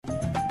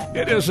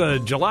It is a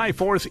July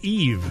 4th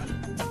Eve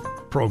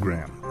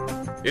program.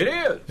 It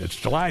is. It's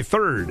July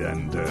 3rd,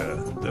 and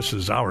this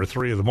is Hour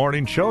 3 of the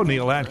morning show.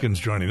 Neil Atkins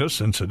joining us,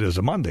 since it is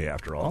a Monday,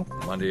 after all.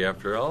 Monday,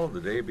 after all,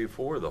 the day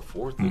before the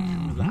 4th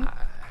of July.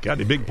 Got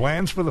any big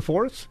plans for the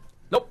 4th?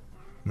 Nope.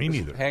 Me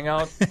neither. Hang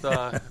out at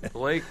the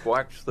lake,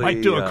 watch the...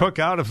 Might do a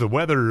cookout if the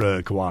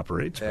weather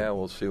cooperates. Yeah,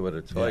 we'll see what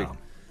it's like.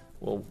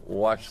 We'll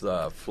watch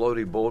the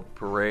floaty boat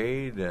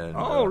parade. And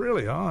oh,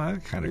 really? Oh,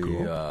 that's kind of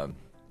cool.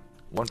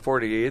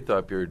 148th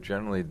up here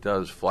generally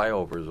does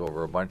flyovers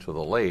over a bunch of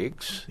the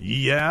lakes.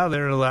 Yeah,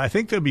 I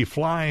think they'll be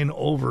flying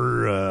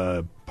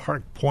over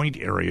Park Point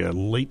area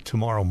late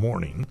tomorrow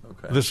morning.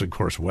 Okay. This, of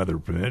course, weather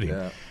permitting.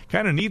 Yeah.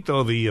 Kind of neat,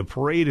 though. The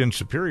parade in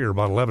Superior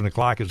about 11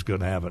 o'clock is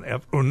going to have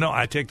no,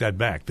 I take that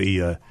back.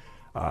 The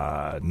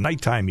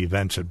nighttime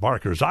events at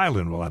Barker's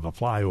Island will have a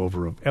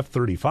flyover of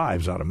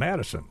F-35s out of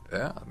Madison.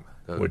 Yeah.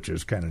 Which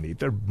is kind of neat.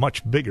 They're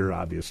much bigger,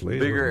 obviously.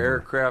 Bigger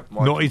aircraft,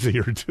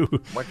 noisier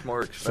too. Much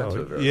more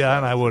expensive. So, yeah,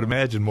 and I would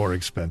imagine more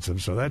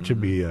expensive. So that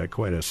should be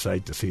quite a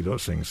sight to see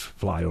those things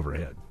fly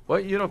overhead.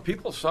 Well,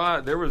 people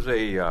saw there was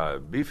a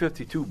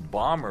B-52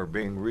 bomber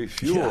being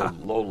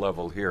refueled low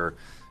level here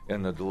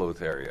in the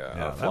Duluth area.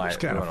 Yeah, that was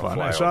kind of fun.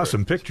 I saw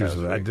some pictures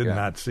of that. I did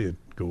not see it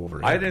go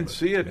overhead. I didn't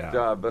see it,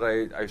 but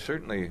I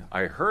certainly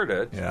heard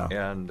it. Yeah.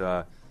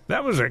 And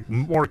that was a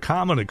more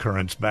common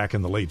occurrence back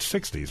in the late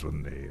 60s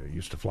when they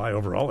used to fly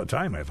over all the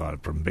time, I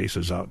thought, from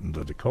bases out in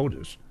the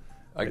Dakotas.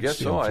 I guess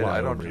so. I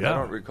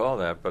don't recall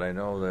that, but I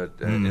know that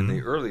in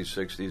the early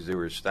 60s they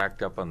were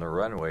stacked up on the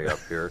runway up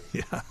here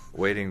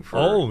waiting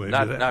for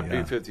not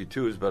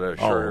B-52s, but a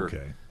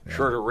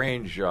shorter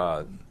range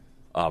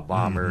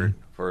bomber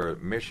for a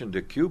mission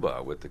to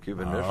Cuba with the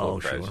Cuban Missile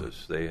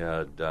Crisis.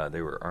 Sure.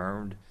 They were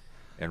armed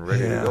and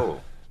ready to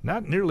go.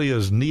 Not nearly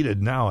as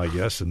needed now, I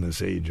guess, in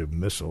this age of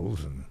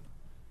missiles and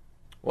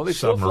they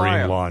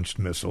submarine-launched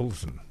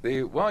missiles.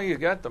 You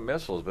got the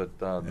missiles, but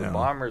the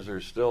bombers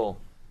are still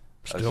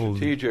a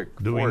strategic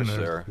doing force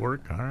there.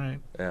 Work, all right.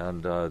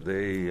 And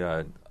they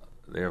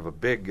have a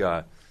big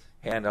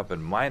hand up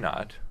in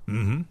Minot.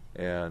 Mm-hmm.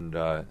 And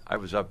I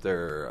was up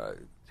there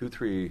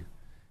 2-3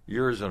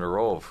 years in a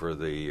row for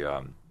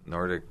the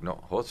Nordic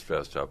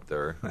Hostfest up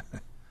there.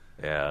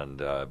 And,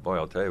 boy,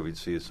 I'll tell you, we'd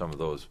see some of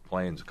those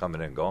planes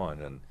coming and going.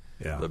 And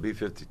the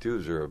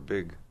B-52s are a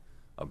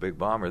big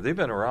bomber. They've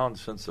been around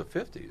since the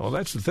 50s. Well,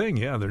 that's the thing,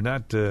 yeah. They're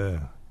not,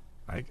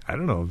 I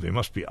don't know, they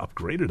must be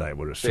upgraded, I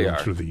would assume,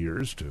 through the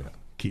years to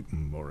keep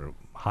them more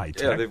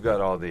high-tech. Yeah, they've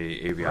got all the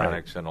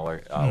avionics and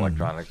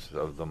electronics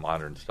of the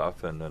modern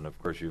stuff. And then, of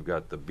course, you've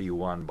got the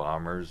B-1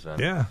 bombers.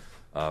 And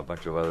a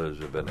bunch of others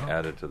have been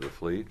added to the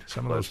fleet.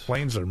 Some of those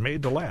planes are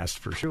made to last,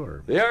 for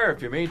sure. They are.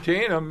 If you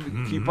maintain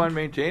them, keep on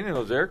maintaining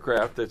those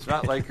aircraft. It's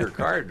not like your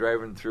car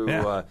driving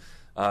through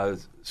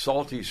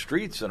salty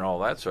streets and all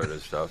that sort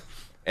of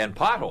stuff. And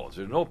potholes.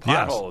 There's no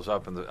potholes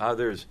up in the...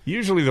 there's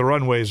usually the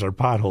runways are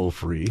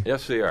pothole-free.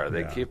 Yes, they are.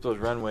 They keep those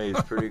runways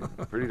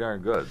pretty darn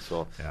good.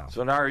 So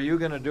now are you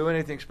going to do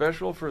anything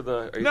special for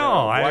the...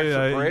 watch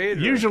the parade?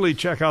 Usually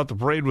check out the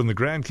parade when the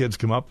grandkids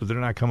come up, but they're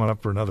not coming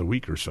up for another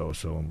week or so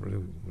I'm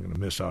going to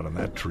miss out on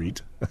that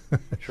treat.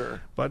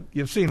 Sure. But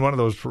you've seen one of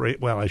those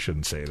parades... Well, I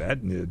shouldn't say that.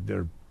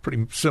 They're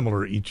pretty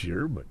similar each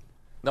year, but...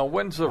 Now,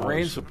 when's the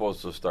rain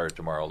supposed to start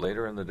tomorrow?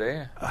 Later in the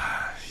day?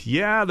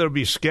 There'll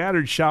be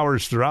scattered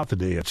showers throughout the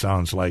day, it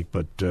sounds like,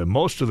 but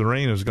most of the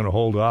rain is going to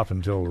hold off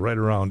until right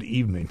around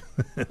evening.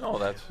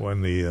 That's...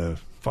 when the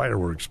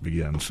fireworks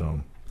begin, so...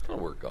 It'll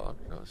work out.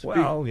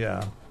 Well,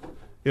 yeah.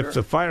 If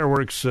the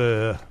fireworks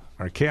are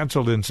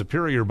canceled in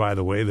Superior, by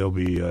the way, they'll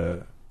be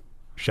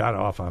shot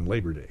off on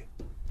Labor Day.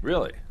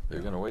 Really? They're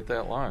going to wait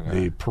that long, huh?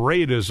 The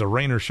parade is a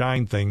rain or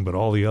shine thing, but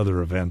all the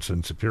other events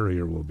in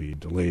Superior will be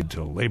delayed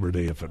till Labor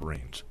Day if it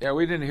rains. Yeah,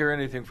 we didn't hear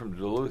anything from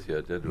Duluth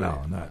yet, did we?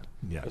 No, not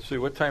yet. Let's see,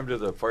 what time do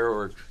the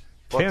fireworks...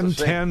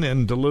 10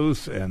 in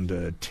Duluth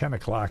and 10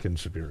 o'clock in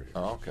Superior.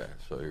 Oh, okay.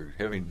 So you're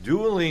having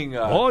dueling...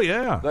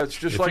 That's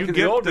just if like in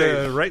the old days. If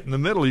you get right in the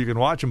middle, you can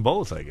watch them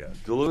both, I guess.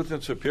 Duluth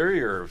and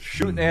Superior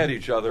shooting at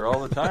each other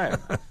all the time.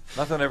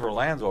 Nothing ever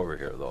lands over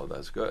here, though.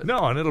 That's good.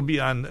 No, and it'll be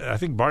on, I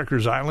think,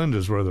 Barker's Island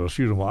is where they'll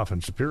shoot them off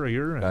in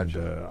Superior and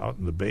out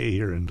in the bay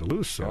here in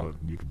Duluth, so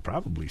you can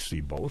probably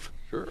see both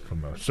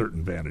from a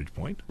certain vantage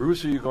point.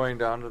 Bruce, are you going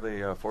down to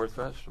the Fourth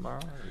Fest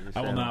tomorrow?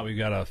 I will not. We've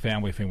got a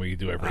family thing we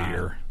do every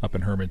year up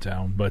in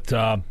Hermantown. But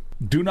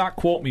do not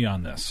quote me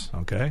on this.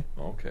 Okay.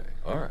 All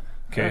right.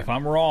 Okay, if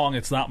I'm wrong,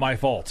 it's not my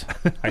fault.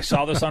 I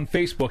saw this on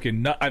Facebook,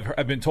 and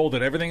I've been told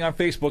that everything on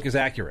Facebook is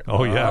accurate.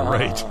 Oh, yeah,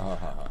 right.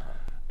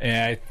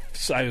 And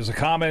I was a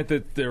comment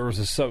that there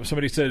was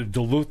somebody said if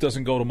Duluth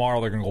doesn't go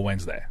tomorrow, they're going to go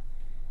Wednesday.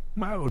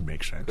 Well, that would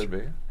make sense. Could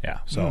be. Yeah.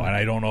 So, and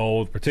I don't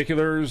know the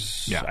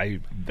particulars. Yeah.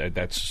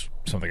 That's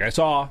something I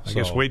saw. I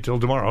guess wait till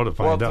tomorrow to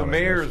find out. Well, if the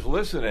mayor's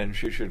listening,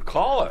 she should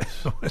call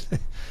us.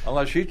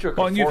 Unless she took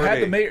a 4-day... and you've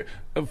had the mayor,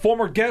 a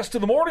former guest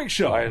of the morning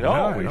show. I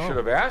know. We should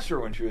have asked her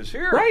when she was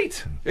here.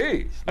 Right.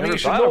 Hey, I mean, you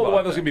should know the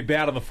weather's going to be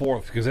bad on the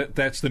 4th because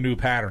that's the new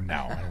pattern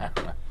now.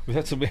 We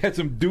had some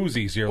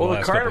doozies here. Well, the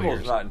last carnival's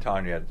years. not in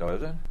town yet, though,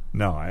 is it?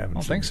 No, I haven't. I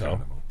don't think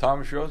so.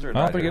 Thomas shows are I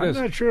don't think it is.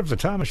 I'm not sure if the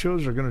Thomas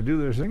shows are going to do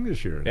their thing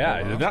this year.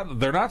 Yeah,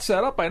 they're not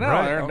set up by now.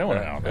 Right, They're doing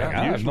it. I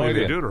have Usually no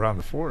idea. they do it around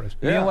the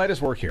forest. Me and Lightus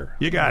work here.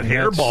 You got And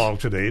that's- Hairball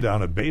today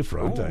down at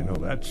Bayfront. I know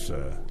that's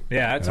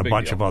that's and a a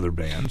bunch big of deal. other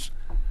bands.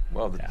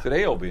 Well,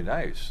 today will be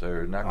nice.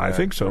 They're not I gonna,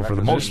 think so, they're not for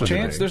the gonna most do of the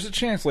much. day. There's a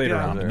chance later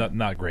Yeah. on,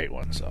 not great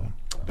one. So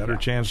Better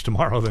chance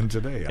tomorrow than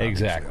today. Obviously.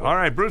 Exactly. All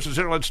right, Bruce is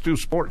here. Let's do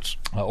sports.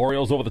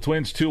 Orioles over the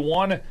Twins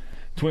 2-1.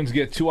 Twins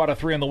get 2 out of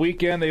 3 on the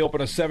weekend. They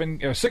open a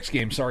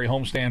 6-game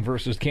homestand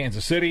versus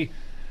Kansas City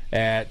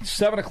at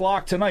 7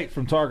 o'clock tonight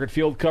from Target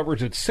Field.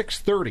 Coverage at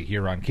 6:30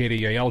 here on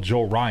KDAL.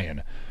 Joe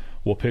Ryan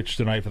will pitch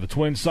tonight for the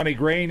Twins. Sonny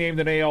Gray named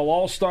an AL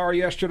All-Star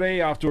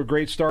yesterday, off to a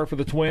great start for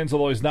the Twins,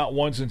 although he's not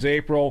won since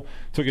April.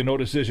 Took a no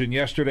decision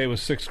yesterday with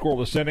 6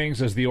 scoreless innings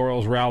as the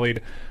Orioles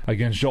rallied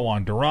against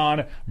Joan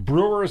Duran.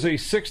 Brewers a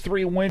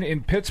 6-3 win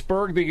in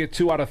Pittsburgh. They get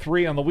 2 out of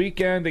 3 on the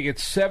weekend. They get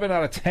 7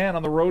 out of 10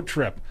 on the road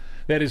trip.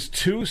 That is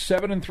 2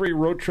 7-3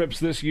 road trips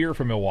this year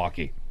for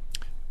Milwaukee.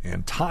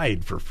 And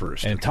tied for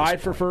first. And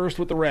tied for first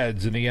with the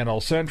Reds in the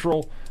NL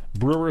Central.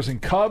 Brewers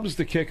and Cubs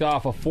to kick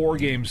off a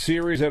 4-game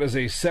series. That is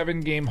a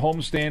 7-game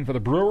homestand for the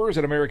Brewers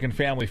at American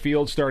Family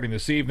Field starting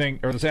this evening,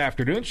 or this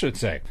afternoon, should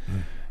say.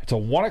 It's a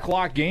 1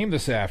 o'clock game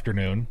this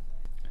afternoon,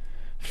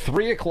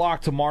 3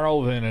 o'clock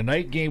tomorrow, then a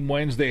night game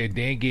Wednesday, a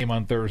day game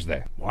on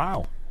Thursday.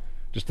 Wow.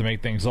 Just to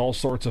make things all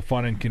sorts of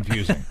fun and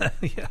confusing.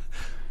 Yeah.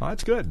 Well,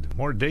 that's good. The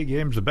more day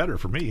games, the better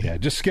for me. Yeah,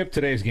 just skip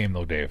today's game,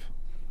 though, Dave.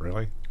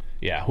 Really?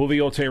 Yeah,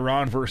 Julio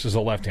Teheran versus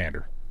a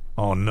left-hander.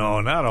 Oh, no,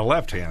 not a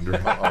left-hander.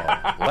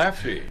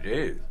 Lefty,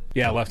 geez.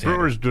 Yeah, left-hander.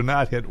 Brewers do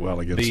not hit well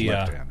against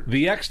left-handers.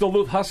 The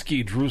ex-Duluth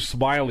Husky, Drew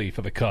Smiley,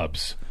 for the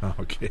Cubs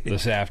Okay.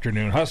 this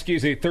afternoon.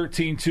 Huskies a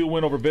 13-2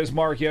 win over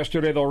Bismarck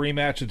yesterday. They'll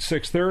rematch at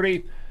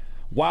 6:30.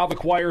 Wild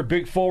acquired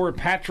big forward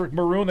Patrick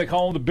Maroon. They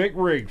call him the Big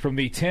Rig from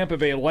the Tampa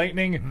Bay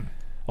Lightning,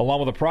 along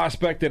with a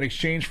prospect in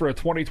exchange for a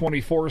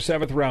 2024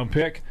 7th-round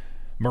pick.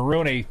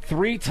 Maroon, a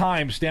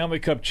 3-time Stanley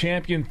Cup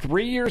champion,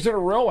 3 years in a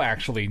row,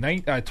 actually.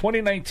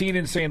 2019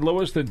 in St.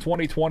 Louis, then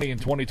 2020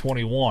 and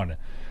 2021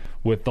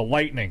 with the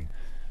Lightning.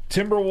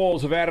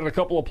 Timberwolves have added a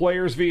couple of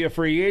players via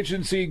free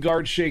agency.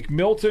 Guard Shake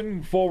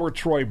Milton, forward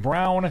Troy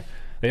Brown.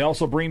 They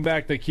also bring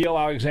back Nickeil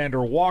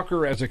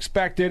Alexander-Walker as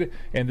expected,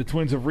 and the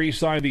Twins have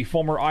re-signed the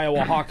former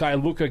Iowa Hawkeye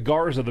Luka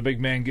Garza. The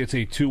big man gets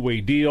a 2-way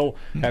deal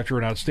after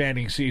an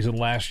outstanding season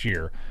last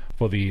year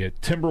for the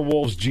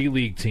Timberwolves G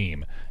League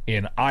team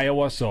in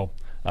Iowa. So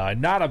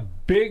not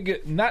big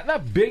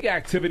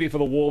activity for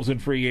the Wolves in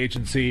free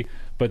agency,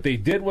 but they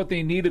did what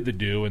they needed to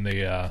do, and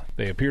they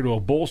appear to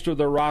have bolstered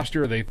their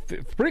roster. They're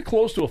pretty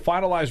close to a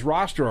finalized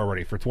roster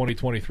already for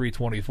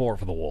 2023-24 for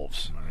the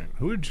Wolves. All right.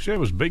 Who did you say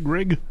was Big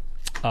Rig?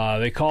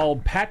 They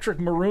called Patrick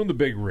Maroon the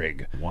Big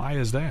Rig Why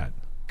is that?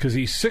 because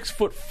he's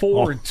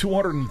 6'4" and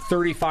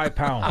 235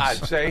 pounds, I'd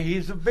say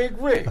he's a big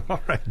rig.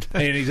 All right.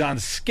 and he's on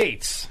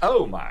skates.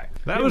 Oh, my.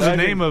 That was the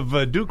name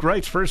of Duke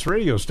Wright's first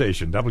radio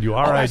station, WRIG.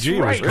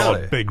 right. was called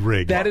Really? Big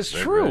Rig. That is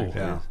true.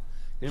 Yeah. Can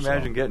you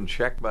imagine getting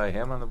checked by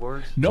him on the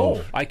boards?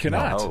 No, I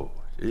cannot. Oh,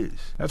 jeez.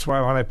 That's why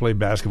when I played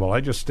basketball,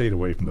 I just stayed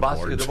away from the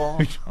boards.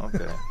 Basketball?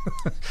 Okay.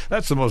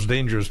 That's the most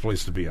dangerous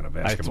place to be on a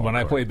basketball When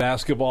I court. played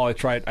basketball, I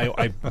tried.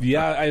 I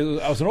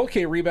was an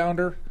okay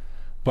rebounder,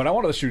 but I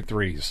wanted to shoot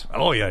threes.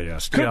 Oh, yeah.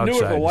 Stay Couldn't do it for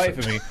the outside. life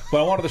of me,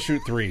 but I wanted to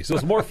shoot threes. It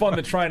was more fun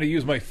than trying to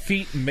use my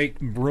feet and make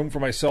room for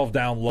myself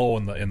down low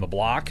in the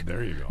block.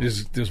 There you go.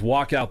 Just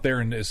walk out there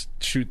and just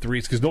shoot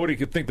threes because nobody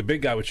could think the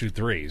big guy would shoot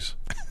threes,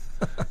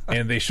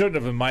 and they shouldn't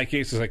have in my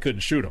case because I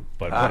couldn't shoot them.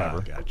 But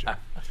whatever. Gotcha.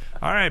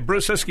 All right,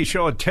 Bruce Hiskey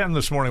Show at 10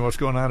 this morning. What's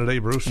going on today,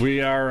 Bruce?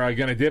 We are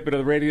going to dip into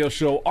the radio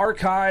show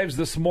archives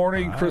this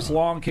morning. Chris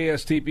Long,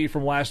 KSTP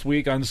from last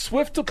week on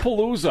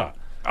Swiftapalooza.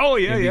 Oh,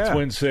 yeah, in yeah. the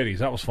Twin Cities.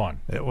 That was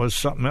fun. It was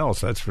something else,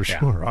 that's for Yeah.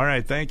 sure. All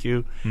right, thank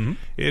you.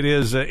 It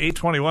is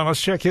 8:21.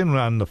 Let's check in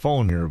on the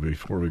phone here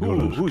before we go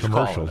to who's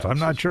commercials. calling I'm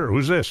not sure.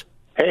 Who's this?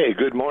 Hey,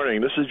 good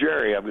morning. This is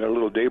Jerry. I've got a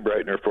little day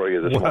brightener for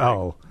you this morning.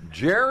 Wow.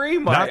 Jerry,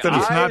 my Not that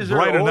it's not eyes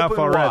bright are enough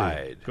open already.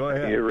 wide. Go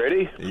ahead. You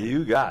ready?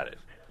 You got it.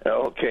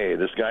 Okay,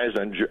 this guy's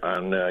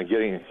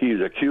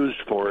he's accused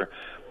for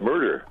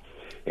murder,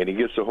 and he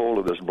gets a hold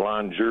of this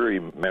blonde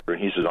jury member,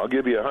 and he says, I'll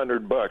give you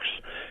 $100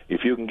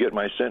 if you can get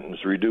my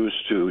sentence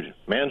reduced to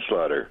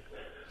manslaughter.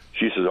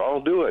 She says,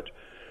 I'll do it.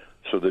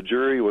 So the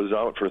jury was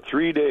out for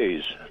 3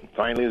 days.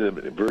 Finally,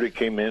 the verdict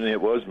came in, and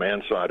it was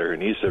manslaughter.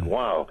 And he said,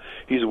 wow.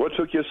 He said, what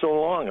took you so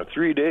long?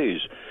 3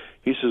 days.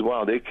 He says,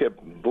 wow, they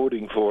kept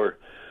voting for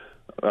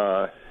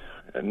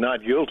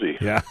not guilty.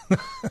 Yeah.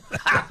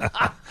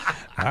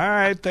 All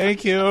right,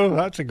 thank you.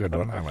 That's a good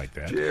one. I like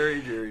that.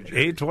 Jerry.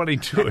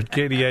 8:22 at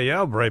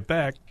KDAL. Right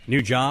back.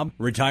 New job?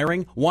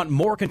 Retiring? Want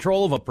more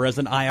control of a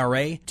present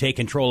IRA? Take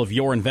control of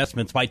your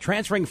investments by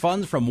transferring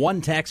funds from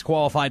one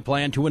tax-qualified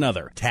plan to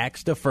another,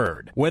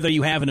 tax-deferred. Whether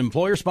you have an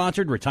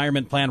employer-sponsored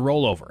retirement plan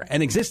rollover,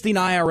 an existing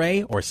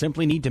IRA, or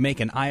simply need to make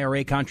an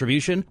IRA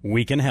contribution,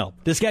 we can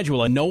help. To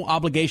schedule a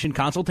no-obligation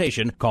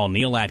consultation, call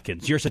Neil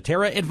Atkins, your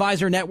Cetera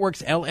Advisor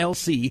Networks,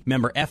 LLC,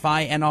 member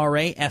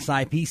FINRA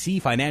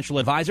SIPC financial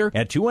advisor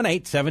at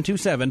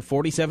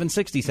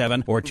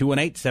 218-727-4767 or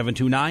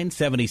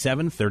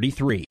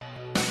 218-729-7733.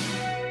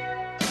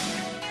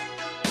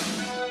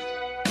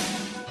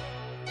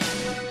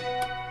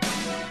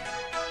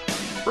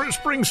 Bruce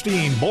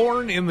Springsteen,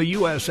 born in the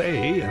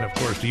USA, and of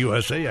course the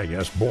USA, I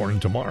guess, born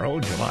tomorrow,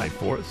 July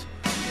 4th.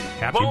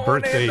 Happy Born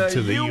birthday in the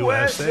to the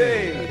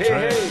USA. That's Hey,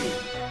 right. hey.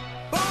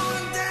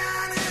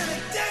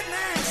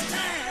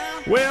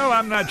 Well,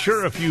 I'm not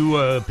sure if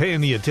you pay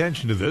any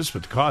attention to this,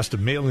 but the cost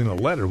of mailing a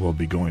letter will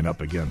be going up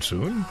again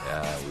soon.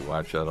 Yeah, we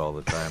watch that all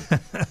the time,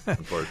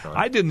 unfortunately.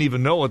 I didn't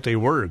even know what they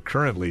were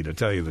currently, to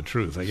tell you the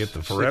truth. I get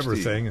the forever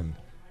 60. thing, and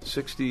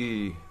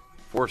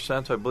 64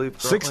 cents, I believe,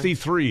 currently.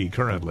 63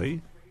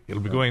 currently.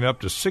 It'll be going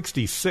up to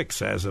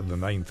 66 as of the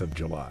 9th of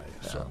July.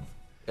 So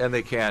And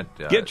they can't...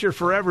 get your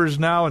forevers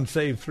now and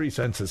save 3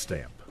 cents a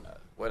stamp.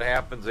 What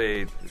happens,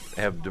 they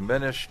have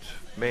diminished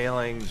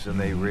mailings and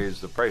they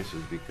raise the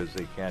prices because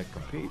they can't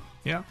compete.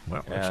 Yeah,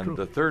 well, that's And true.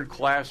 the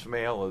third-class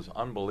mail is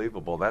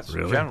unbelievable. That's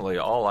Really? generally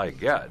all I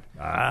get.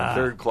 Ah.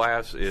 The third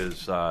class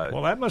is...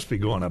 Well, that must be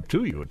going up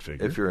too, you would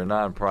figure. if you're a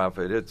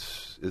nonprofit,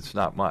 it's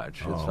not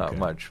much. Oh, It's not okay.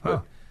 much.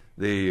 But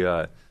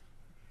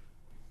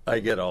I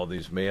get all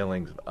these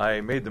mailings. I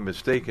made the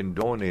mistake and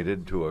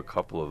donated to a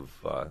couple of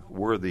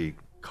worthy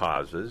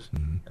causes,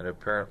 and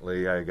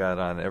apparently I got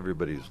on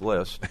everybody's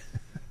list.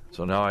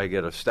 So now I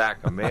get a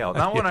stack of mail.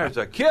 Now, when I was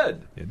a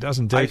kid, It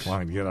doesn't take I-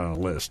 long to get on a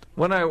list.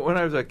 when I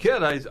was a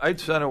kid, I'd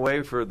send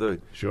away for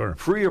the Sure.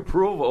 free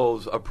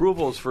approvals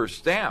for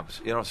stamps.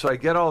 So I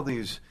get all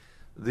this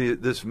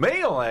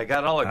mail. And I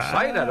got all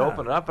excited. I'd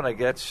open it up and I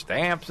get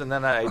stamps, and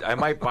then I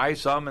might buy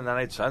some, and then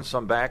I'd send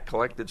some back,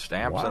 collected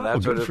stamps Wow, and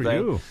that sort good of for thing.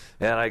 you.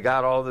 And I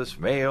got all this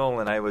mail,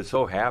 and I was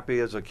so happy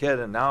as a kid.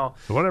 And now,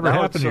 So whatever now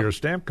happened it's to so- your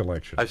stamp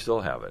collection? I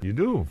still have it. You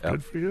do. Yep.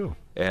 Good for you.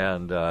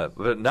 And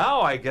but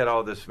now I get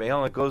all this mail,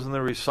 and it goes in the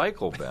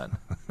recycle bin.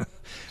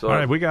 So, All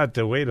right, we got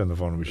Wade on the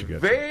phone. We should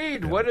get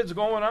Vade, what is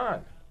going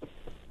on?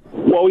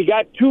 Well, we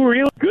got 2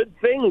 real good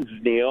things,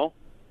 Neil.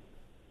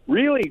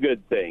 Really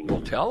good things.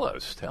 Well, tell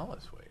us,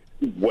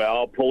 Wade.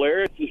 Well,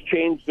 Polaris has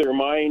changed their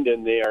mind,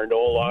 and they are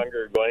no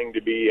longer going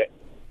to be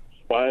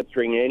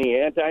sponsoring any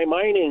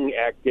anti-mining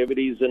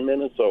activities in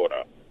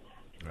Minnesota.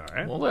 All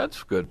right. Well,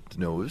 that's good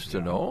news to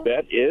know.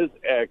 That is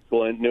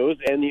excellent news.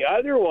 And the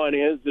other one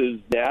is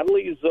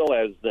Natalie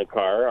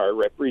Zalesnikar, our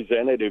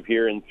representative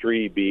here in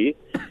 3B,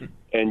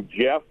 and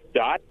Jeff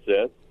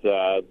Dotseth,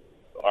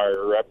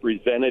 our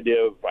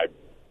representative. I'm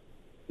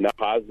not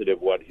positive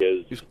what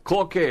his He's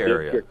Cloquet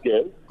area. district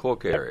is.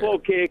 Cloquet area.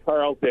 Cloquet,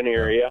 Carlton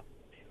area.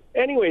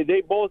 Anyway, they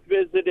both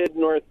visited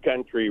North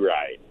Country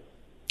Ride.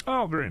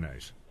 Oh, very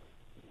nice.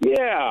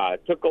 Yeah,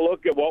 took a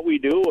look at what we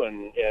do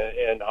and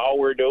how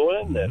we're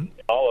doing and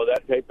all of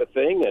that type of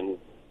thing. And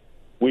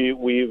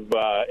we've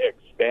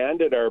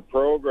expanded our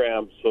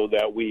program so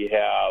that we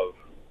have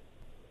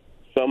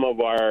some of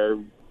our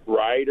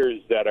riders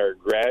that are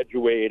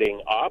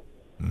graduating up,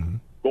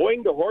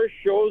 going to horse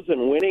shows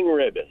and winning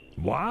ribbons.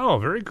 Wow,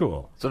 very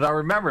cool. So now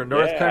remember,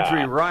 North Yeah.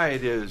 Country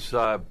Ride is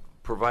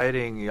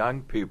providing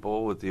young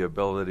people with the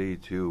ability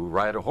to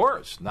ride a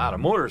horse, not a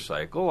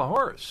motorcycle, a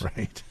horse.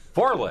 Right.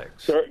 4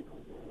 legs.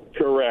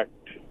 Correct.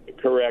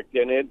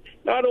 And it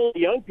not only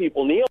young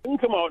people, Neil, you can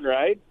come out and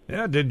ride.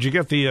 Yeah, did you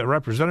get the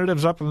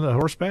representatives up on the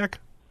horseback?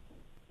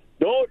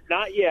 No,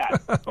 not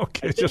yet.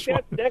 Okay, I think just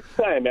that's next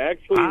time.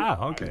 Actually,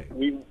 okay.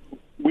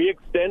 we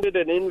extended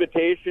an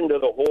invitation to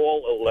the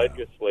whole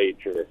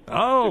legislature.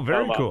 Oh, to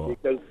very come up cool.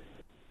 Because,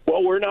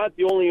 well, we're not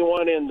the only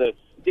one in the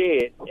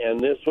state, and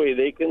this way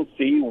they can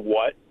see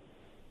what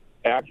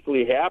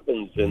actually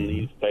happens in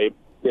these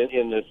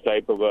in this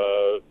type of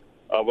a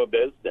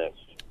business.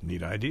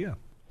 Neat idea.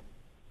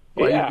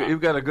 Well, Yeah.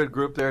 you've got a good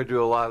group there.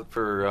 Do a lot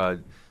for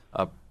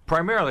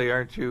primarily,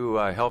 aren't you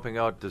helping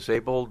out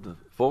disabled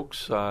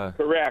folks?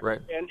 Correct. Right.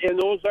 And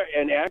those are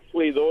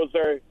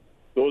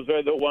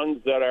the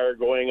ones that are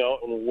going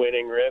out and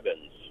winning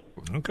ribbons.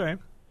 Okay.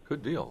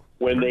 Good deal.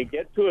 When they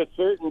get to a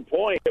certain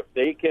point, if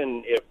they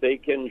can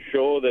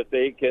show that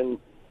they can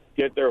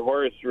get their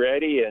horse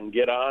ready and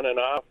get on and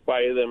off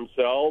by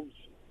themselves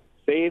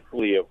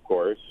safely, of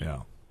course. Yeah.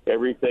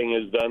 Everything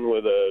is done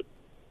with a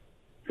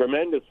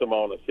tremendous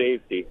amount of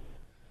safety.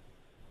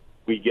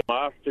 We get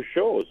off to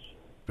shows.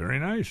 Very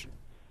nice.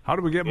 How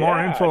do we get more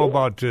Yeah, info yeah.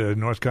 about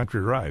North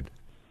Country Ride?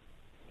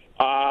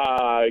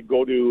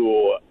 Go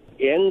to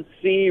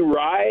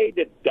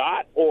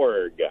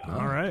ncride.org.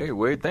 All right. Hey,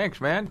 Wade,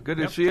 thanks, man. Good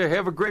to see you.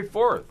 Have a great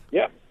 4th.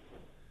 Yep.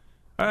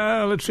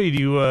 Let's see. Do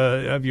you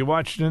have you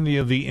watched any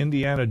of the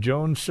Indiana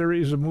Jones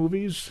series of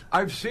movies?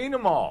 I've seen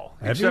them all,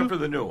 except for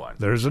the new one.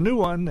 There's a new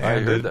one. I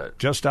and heard that.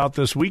 Just out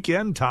this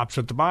weekend, tops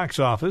at the box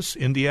office.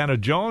 Indiana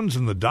Jones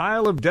and the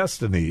Dial of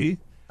Destiny.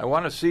 I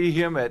want to see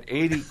him at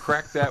 80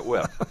 crack that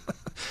whip.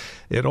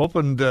 It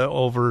opened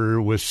over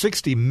with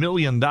 $60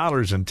 million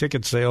in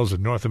ticket sales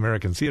in North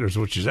American theaters,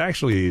 which is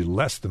actually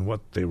less than what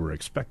they were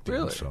expecting.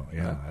 Really? So,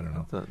 yeah, I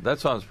don't know. That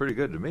sounds pretty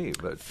good to me.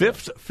 But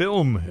Fifth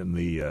film in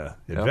the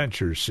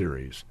Adventure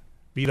series.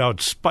 Beat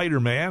out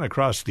Spider-Man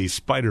Across the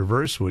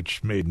Spider-Verse,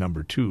 which made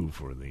number 2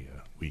 for the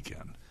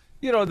weekend.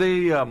 You know,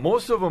 they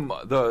most of them.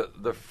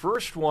 The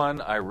first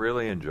one I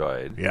really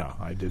enjoyed. Yeah,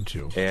 I did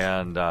too.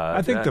 And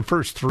I think the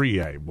first 3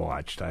 I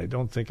watched. I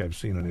don't think I've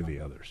seen any of the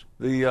others.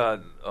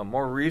 The a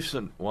more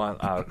recent one,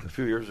 a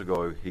few years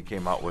ago, he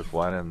came out with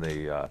one, and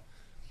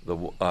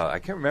I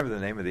can't remember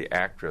the name of the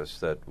actress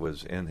that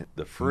was in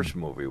the first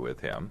movie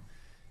with him,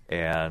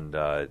 and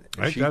I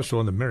think that's the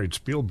one that married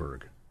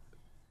Spielberg.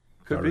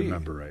 Could I be.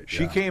 remember right.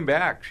 She yeah. came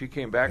back. She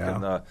came back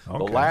in the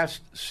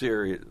last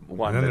series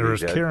one. And then that there was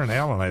he did. Karen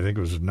Allen. I think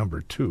was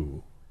number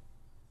 2.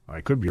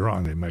 I could be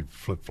wrong. They might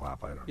flip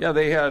flop. I don't know. Yeah,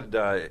 they had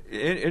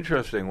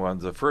interesting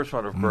ones. The first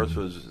one, of course,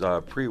 was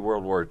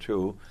pre-World War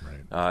II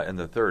in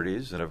the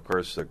 30s, and of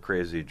course the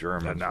crazy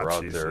Germans The were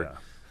out Nazis, there. yeah.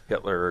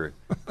 Hitler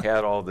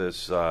had all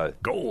this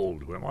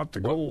gold. We want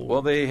the gold.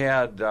 Well, they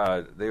had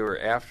they were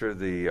after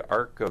the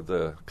Ark of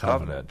the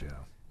Covenant. Yeah.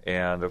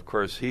 And, of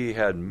course, he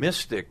had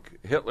mystic.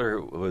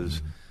 Hitler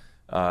was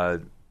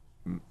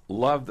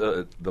loved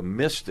the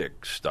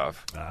mystic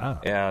stuff.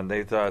 And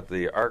they thought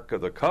the Ark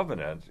of the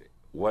Covenant,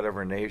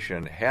 whatever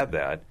nation had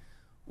that,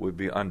 would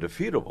be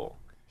undefeatable.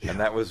 Yeah. And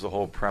that was the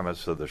whole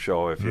premise of the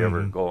show, if you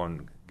ever go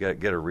and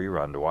get a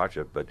rerun to watch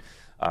it. But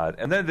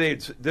and then they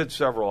did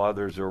several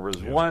others. There was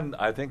one,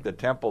 I think, the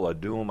Temple of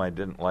Doom, I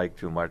didn't like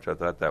too much. I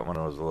thought that one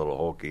was a little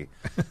hokey.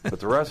 But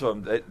the rest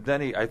of them,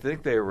 then I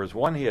think there was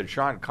one, he had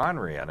Sean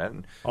Connery in it.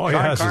 And Sean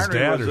Connery his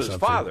dad was or his something.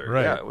 father.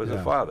 Right. Yeah, it was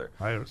his father.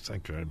 I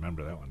think I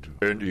remember that one, too.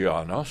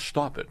 Indiana,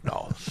 stop it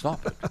now.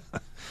 Stop it.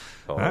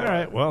 So, all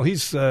right. Well,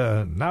 he's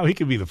now he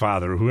could be the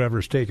father of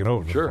whoever's taken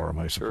over for him,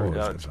 I suppose.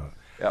 Sure,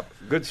 Yep.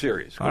 Good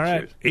series. Good all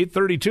right. series.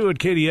 8:32 at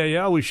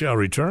KDAL. We shall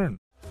return.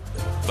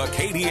 The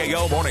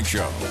KDAL Morning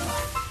Show.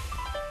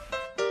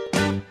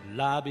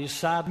 Lie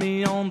beside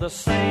me on the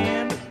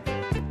sand.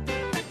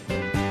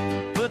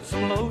 Put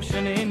some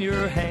lotion in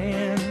your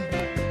hand.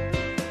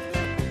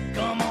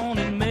 Come on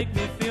and make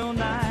me feel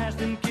nice.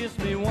 Then kiss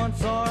me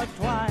once or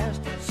twice.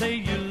 Say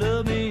you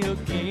love me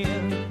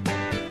again.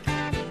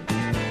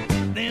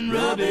 Then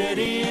rub it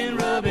in,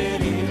 rub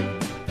it in.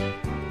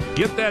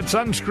 Get that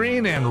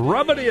sunscreen and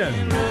rub it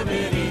in. Rub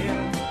it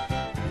in.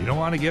 You don't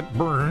want to get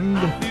burned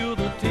I feel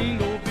the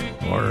tingle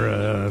begin.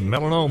 or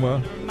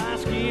melanoma. My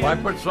skin. Well, I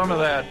put some of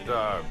that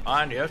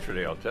on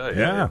yesterday, I'll tell you.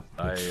 Yeah.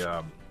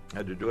 I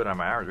had to do it on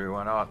my hours. We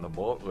went out in the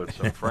boat with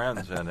some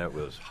friends, and it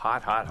was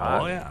hot, hot,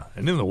 hot. Oh, yeah.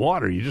 And in the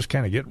water, you just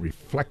kind of get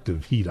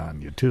reflective heat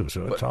on you, too.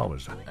 So it's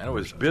always. And it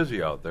was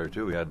busy out there,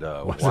 too. We had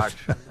to watch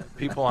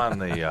people on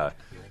the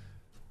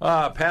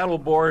paddle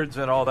boards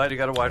and all that. You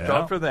got to watch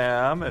out for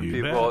them. And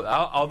You people, bet.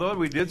 although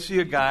we did see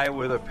a guy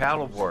with a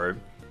paddle board,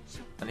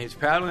 and he's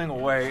paddling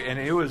away, and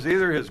it was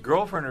either his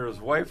girlfriend or his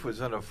wife was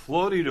in a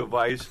floaty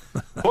device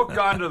hooked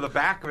onto the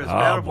back of his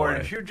paddleboard,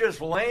 and she was just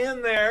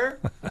laying there,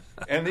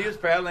 and he was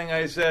paddling.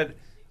 I said,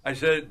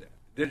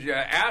 did you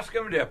ask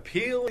him to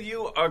peel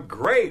you a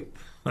grape?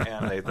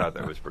 And they thought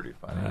that was pretty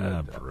funny.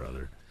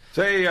 Brother.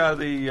 Say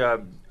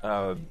the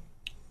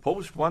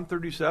Post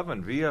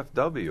 137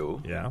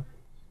 VFW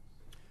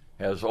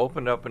has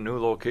opened up a new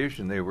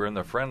location. They were in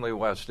the friendly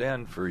West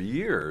End for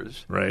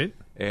years. Right.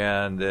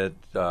 And it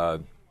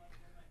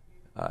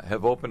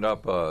have opened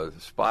up a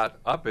spot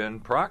up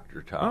in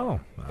Proctortown.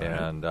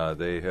 And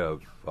they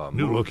have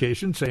New moved.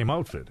 location, same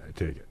outfit, I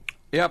take it.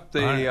 Yep,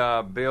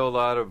 they bailed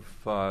out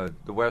of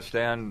the West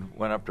End,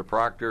 went up to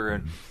Proctor.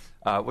 And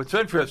what's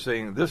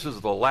interesting, this is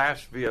the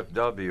last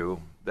VFW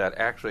that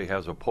actually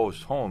has a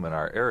post home in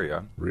our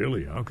area.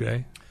 Really?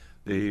 Okay.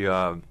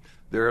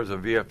 There is a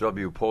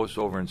VFW post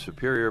over in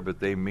Superior, but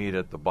they meet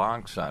at the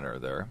Bonk Center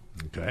there.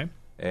 Okay.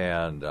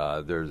 And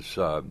there's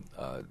the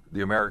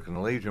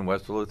American Legion,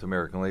 West Duluth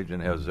American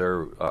Legion has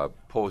their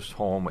post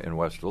home in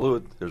West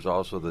Duluth. There's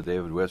also the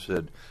David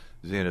Wissid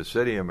Xena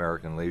City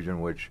American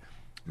Legion, which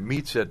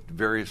meets at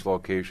various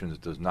locations,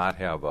 does not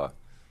have a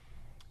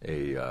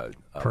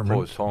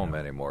post home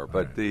anymore.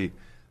 But the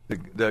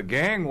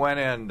gang went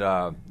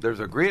and there's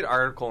a great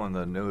article in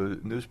the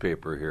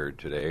newspaper here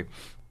today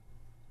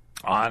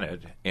on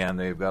it, and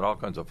they've got all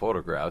kinds of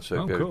photographs.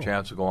 So if you have a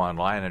chance to go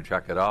online and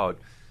check it out.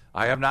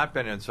 I have not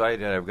been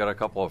inside yet. I've got a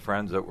couple of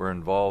friends that were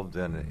involved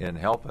in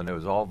helping. It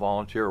was all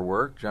volunteer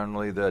work,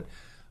 generally, that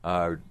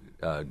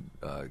redid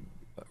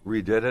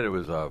it. It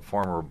was a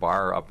former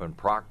bar up in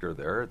Proctor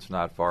there. It's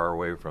not far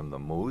away from the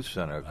Moose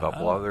and a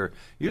couple other. It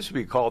used to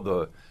be called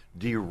the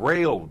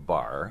Derailed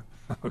Bar.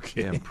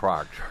 Okay. in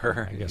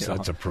Proctor. I guess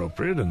that's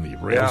appropriate in the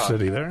rail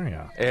city there,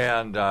 yeah.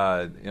 And,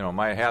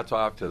 my hat's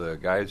off to the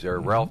guys there.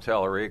 Ralph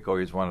Tallarico,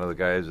 he's one of the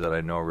guys that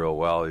I know real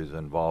well. He's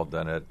involved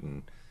in it,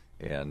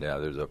 and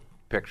there's a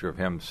picture of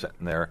him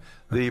sitting there.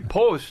 The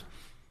Post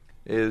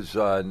is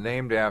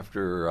named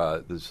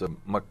after this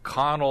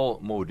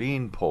McConnell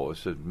Modine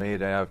Post. It's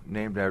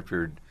named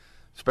after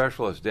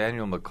Specialist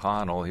Daniel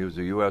McConnell. He was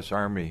a U.S.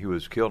 Army. He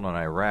was killed in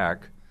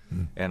Iraq.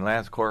 And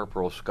Lance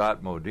Corporal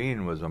Scott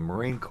Modine was a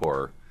Marine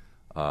Corps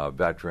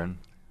veteran.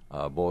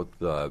 Both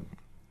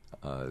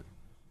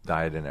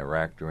died in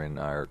Iraq during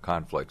our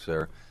conflicts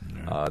there.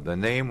 The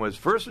name was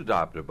first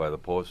adopted by the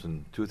Post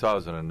in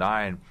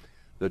 2009.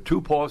 The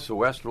two posts, the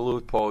West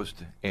Duluth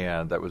Post,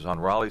 and that was on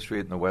Raleigh Street,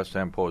 and the West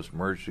End Post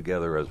merged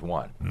together as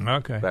one.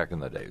 Okay. Back in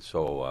the day.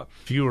 So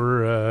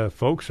fewer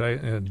folks,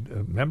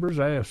 members,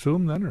 I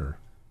assume, then, or?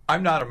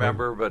 I'm not a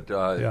member, but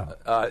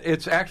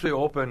it's actually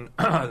open.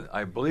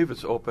 I believe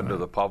it's open to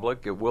the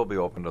public. It will be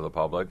open to the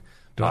public.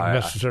 Don't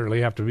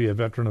necessarily have to be a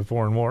veteran of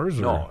foreign wars?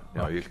 No,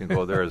 you can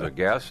go there as a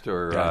guest,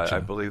 or Gotcha. I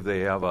believe they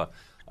have a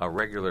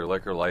regular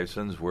liquor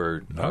license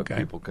where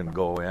people can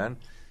go in,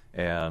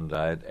 and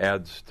it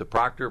adds to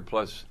Proctor.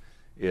 Plus,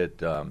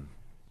 I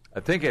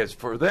think it's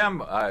for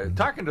them.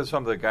 Talking to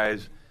some of the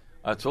guys,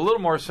 it's a little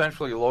more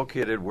centrally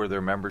located where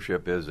their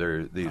membership is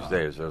there these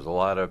days. There's a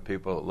lot of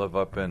people that live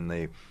up in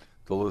the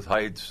Duluth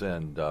Heights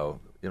and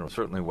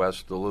certainly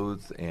West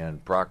Duluth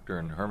and Proctor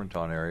and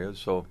Hermantown areas.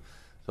 So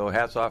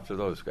hats off to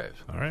those guys.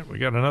 All right, we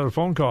got another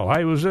phone call.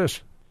 Hi, who's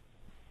this?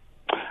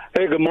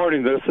 Hey, good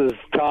morning. This is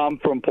Tom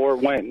from Port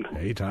Wayne.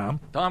 Hey, Tom.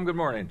 Tom, good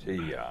morning to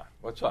you.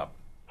 What's up?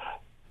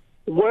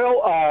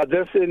 Well,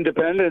 this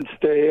Independence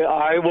Day,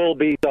 I will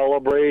be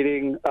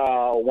celebrating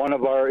one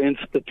of our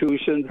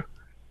institutions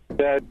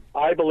that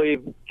I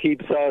believe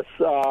keeps us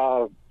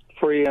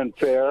free and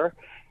fair,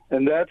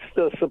 and that's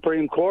the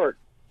Supreme Court.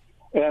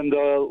 And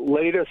the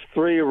latest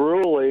 3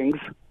 rulings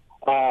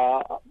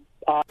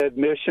on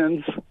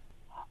admissions,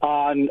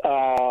 on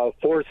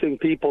forcing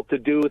people to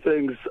do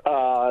things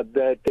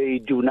that they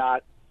do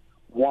not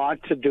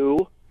want to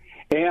do,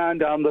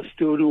 and on the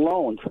student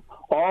loans.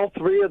 All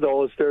 3 of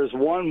those, there's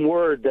one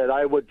word that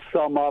I would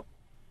sum up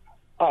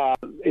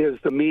is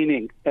the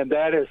meaning, and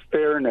that is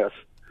fairness.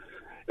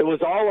 It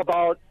was all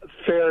about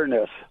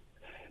fairness,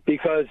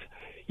 because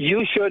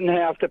you shouldn't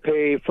have to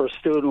pay for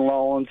student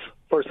loans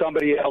for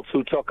somebody else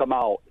who took them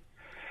out.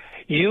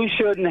 You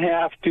shouldn't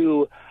have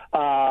to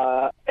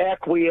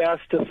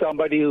acquiesce to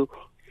somebody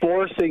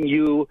forcing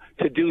you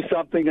to do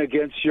something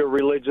against your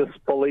religious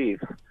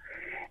beliefs.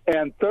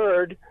 And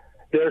third,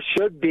 there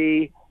should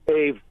be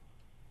a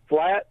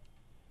flat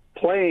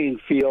playing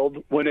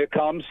field when it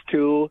comes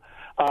to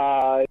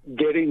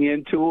getting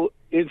into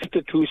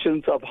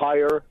institutions of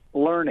higher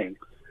learning.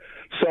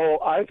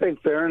 So I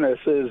think fairness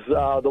is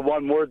the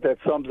one word that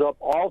sums up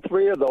all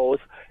 3 of those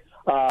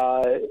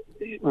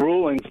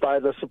rulings by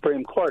the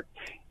Supreme Court.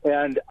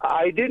 And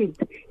I didn't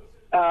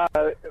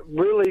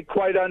really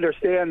quite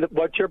understand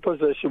what your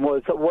position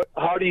was.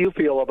 How do you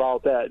feel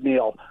about that,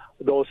 Neil,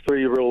 those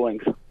 3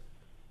 rulings?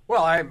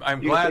 Well,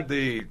 I'm glad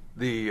the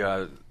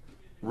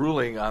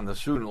ruling on the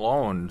student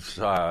loans,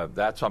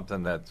 that's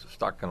something that's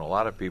stuck in a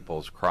lot of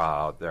people's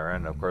craw out there.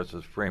 And, of course,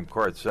 the Supreme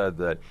Court said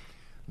that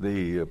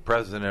the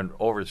president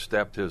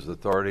overstepped his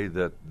authority,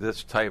 that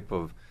this type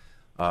of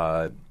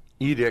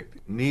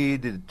edict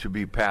needed to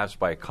be passed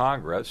by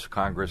Congress.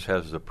 Congress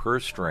has the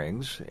purse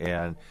strings,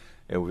 and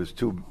it was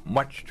too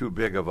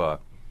big of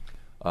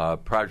a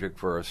project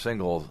for a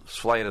single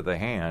sleight of the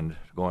hand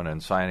going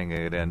and signing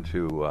it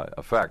into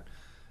effect.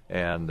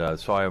 And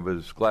so I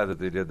was glad that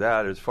they did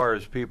that. As far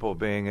as people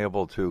being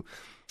able to,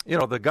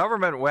 the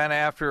government went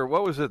after,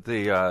 what was it,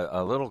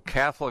 a little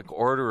Catholic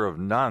order of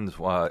nuns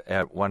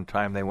at one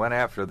time. They went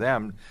after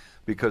them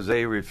because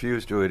they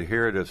refused to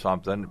adhere to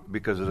something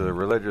because of their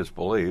religious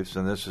beliefs,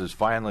 and this is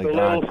finally the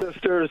gone. Little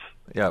Sisters.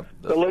 Yeah,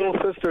 the Little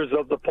Sisters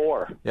of the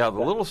Poor. Yeah, the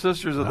Little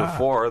Sisters of the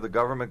Poor. The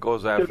government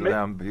goes after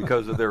them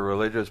because of their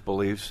religious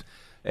beliefs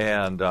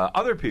and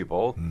other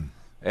people,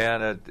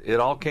 and it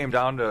all came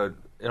down to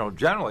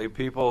generally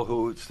people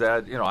who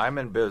said, I'm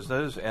in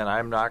business and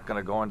I'm not going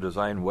to go and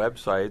design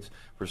websites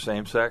for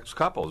same-sex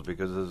couples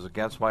because it's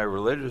against my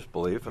religious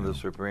belief, and the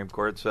Supreme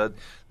Court said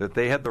that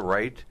they had the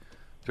right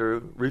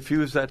to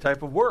refuse that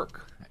type of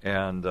work.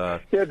 And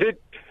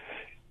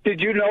did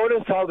you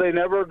notice how they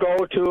never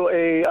go to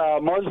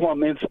a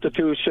Muslim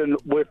institution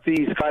with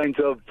these kinds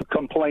of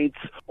complaints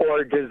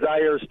or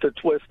desires to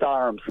twist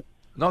arms?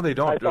 No, they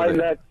don't. I find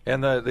that,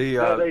 and no,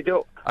 they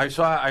do. I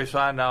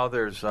saw now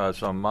there's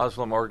some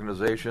Muslim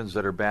organizations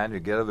that are banding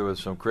together with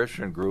some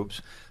Christian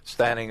groups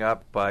standing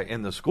up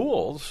in the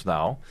schools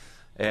now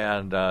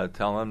and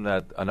telling them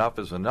that enough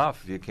is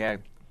enough. You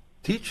can't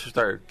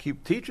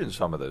keep teaching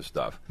some of this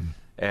stuff.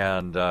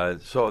 And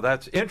so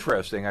that's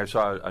interesting. I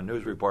saw a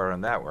news report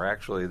on that where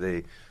actually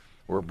they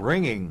were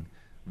bringing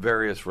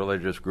various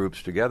religious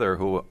groups together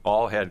who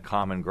all had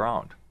common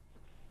ground.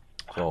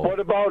 So what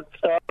about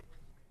the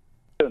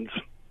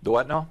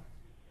what now?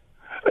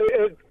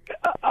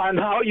 on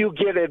how you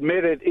get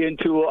admitted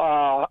into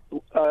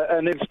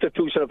an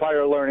institution of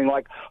higher learning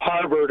like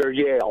Harvard or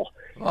Yale.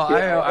 Well,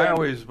 I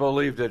always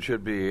believed it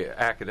should be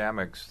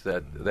academics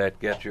that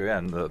get you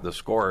in, the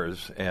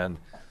scores, and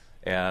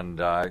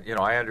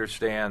I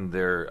understand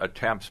their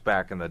attempts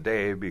back in the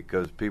day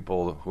because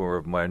people who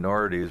were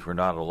minorities were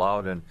not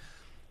allowed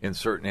in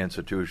certain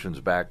institutions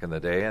back in the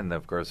day, and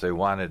of course they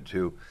wanted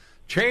to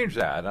change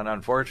that, and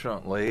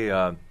unfortunately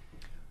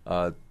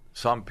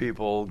some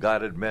people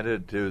got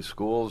admitted to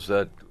schools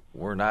that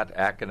were not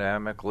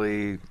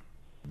academically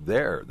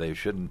there. They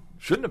shouldn't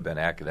have been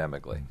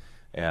academically.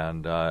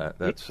 And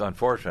that's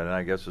unfortunate. And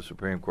I guess the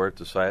Supreme Court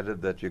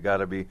decided that you got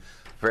to be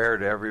fair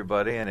to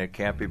everybody, and it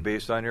can't be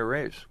based on your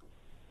race.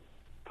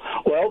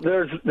 Well,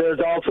 there's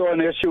also an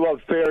issue of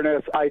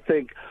fairness, I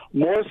think,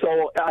 more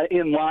so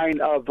in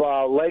line of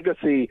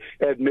legacy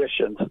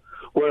admissions,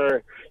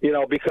 where,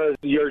 because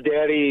your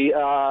daddy,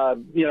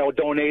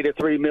 donated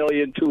 $3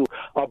 million to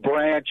a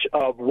branch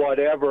of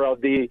whatever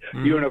of the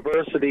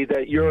university,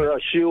 that you're a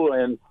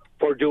shoo-in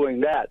for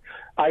doing that.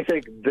 I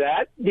think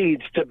that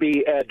needs to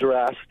be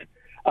addressed.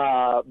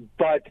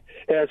 But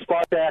as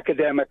far as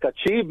academic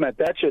achievement,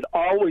 that should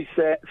always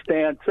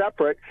stand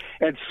separate,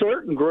 and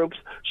certain groups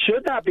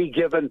should not be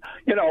given,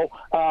 we're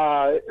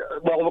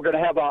going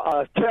to have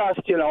a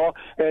test,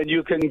 and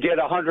you can get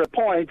 100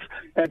 points,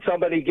 and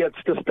somebody gets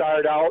to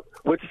start out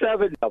with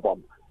 7 of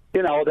them.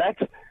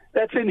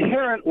 That's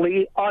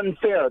inherently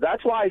unfair.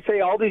 That's why I say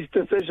all these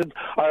decisions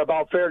are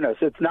about fairness.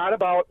 It's not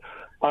about,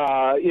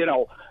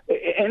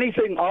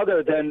 anything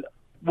other than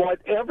what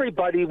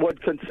everybody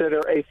would consider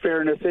a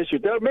fairness issue.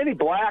 There are many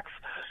blacks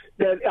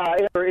that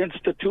enter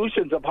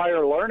institutions of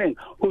higher learning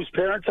whose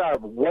parents are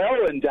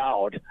well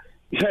endowed.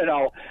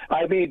 More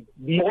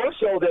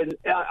so than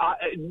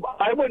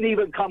I wouldn't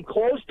even come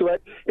close to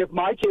it if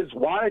my kids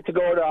wanted to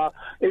go to an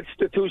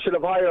institution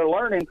of higher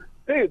learning.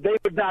 They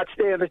would not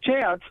stand a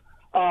chance.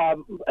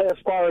 As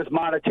far as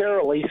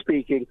monetarily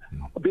speaking,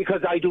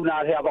 because I do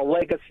not have a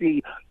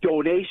legacy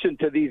donation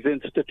to these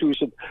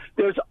institutions.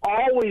 There's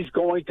always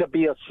going to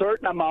be a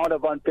certain amount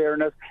of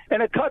unfairness,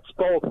 and it cuts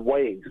both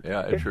ways.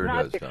 Yeah, it sure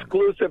does. It's not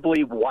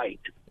exclusively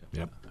white.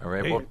 Yep. All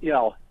right. Hey,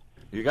 well,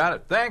 you got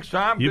it. Thanks,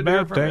 Tom. You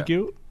bet. Thank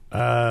you.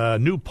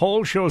 New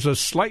poll shows a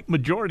slight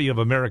majority of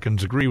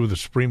Americans agree with the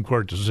Supreme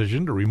Court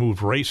decision to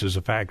remove race as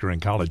a factor in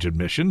college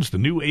admissions. The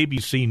new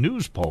ABC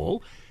News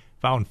poll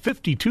found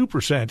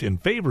 52% in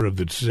favor of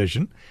the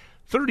decision,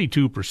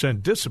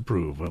 32%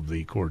 disapprove of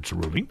the court's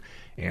ruling,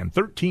 and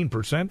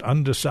 13%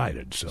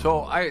 undecided.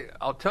 So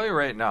I'll tell you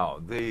right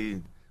now,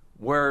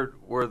 where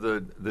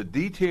the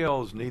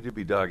details need to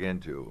be dug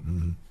into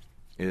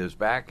is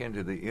back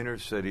into the inner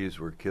cities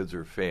where kids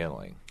are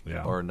failing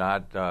or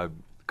not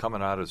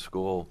coming out of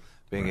school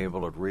being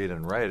able to read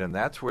and write, and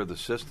that's where the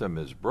system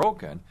is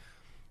broken.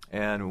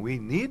 And we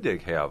need to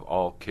have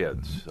all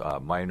kids,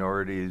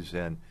 minorities,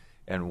 and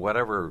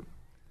whatever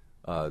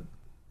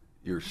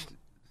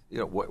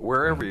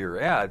wherever you're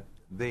at,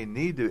 they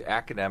need to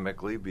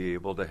academically be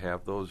able to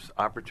have those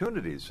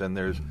opportunities. And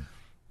there's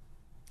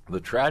the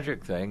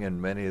tragic thing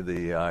in many of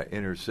the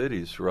inner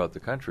cities throughout the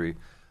country,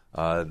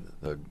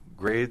 the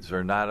grades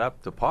are not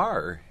up to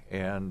par,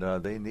 and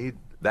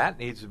that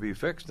needs to be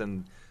fixed,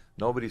 and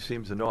nobody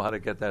seems to know how to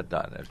get that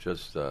done. It's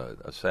just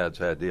a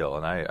sad deal.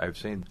 And I've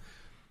seen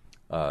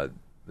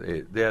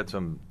they had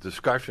some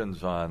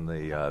discussions on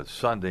the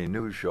Sunday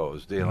news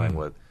shows dealing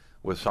with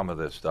some of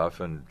this stuff,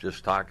 and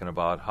just talking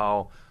about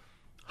how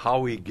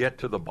we get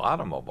to the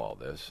bottom of all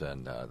this,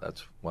 and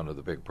that's one of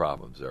the big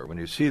problems there. When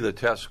you see the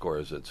test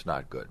scores, it's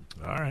not good.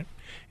 All right.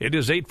 It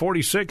is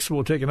 8:46.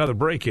 We'll take another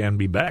break and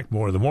be back.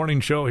 More of the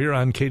morning show here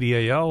on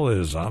KDAL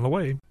is on the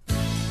way.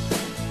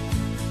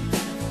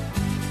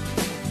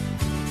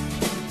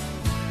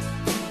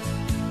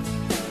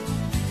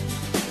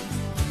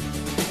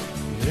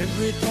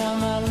 Every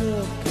time I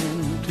look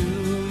into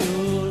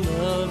your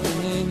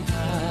loving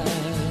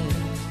eyes,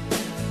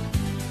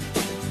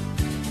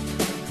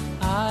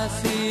 I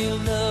see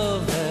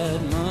love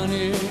that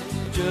money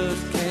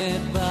just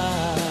can't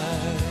buy.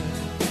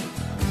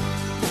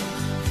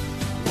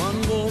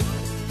 One look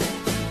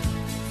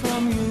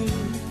from you,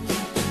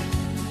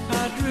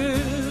 I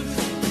drift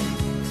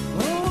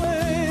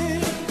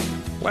away.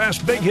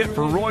 Last big hit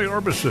for Roy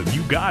Orbison,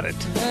 You Got It,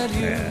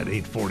 at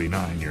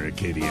 8:49 here at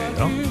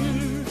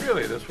KDAL.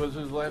 Really? This was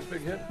his last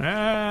big hit?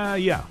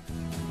 Yeah.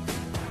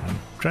 I'm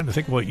trying to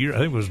think what year. I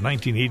think it was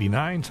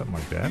 1989, something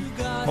like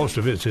that. Most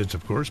of his hits,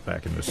 of course,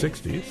 back in the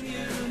 60s. He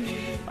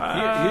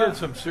had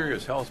some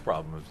serious health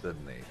problems,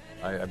 didn't he?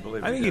 I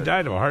believe. I think he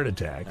died of a heart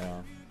attack.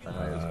 Yeah.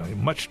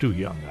 Much too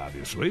young,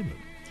 obviously.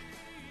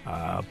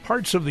 But,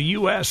 parts of the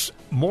U.S.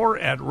 more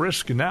at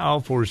risk now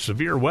for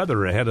severe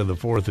weather ahead of the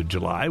 4th of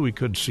July. We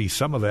could see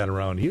some of that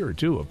around here,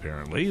 too,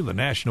 apparently. The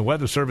National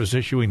Weather Service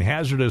issuing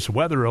hazardous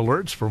weather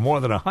alerts for more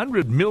than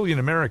 100 million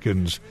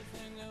Americans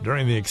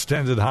during the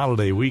extended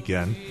holiday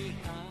weekend.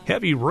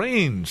 Heavy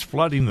rains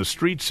flooding the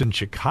streets in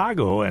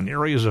Chicago and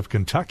areas of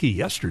Kentucky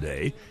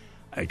yesterday.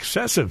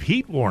 excessive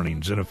heat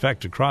warnings in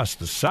effect across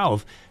the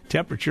south.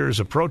 Temperatures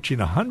approaching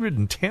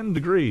 110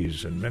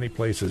 degrees in many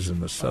places in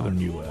the southern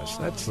U.S.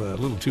 That's a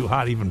little too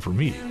hot even for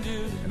me,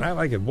 and I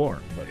like it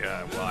warm. But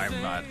Yeah, well,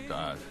 I'm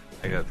not.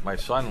 My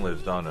son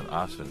lives down in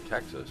Austin,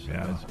 Texas, and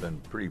Yeah. it's been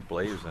pretty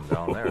blazing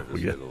down there, to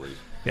say Yeah. the least.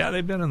 yeah,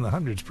 they've been in the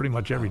hundreds pretty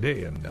much every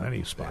day in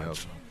many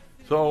spots.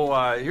 So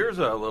here's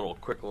a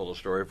quick little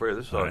story for you.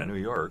 This is out right. of New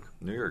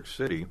York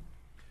City.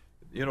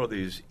 You know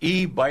these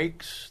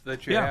e-bikes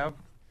that you Yeah. have?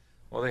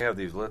 Well, they have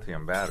these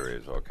lithium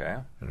batteries, okay?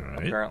 right.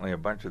 Apparently a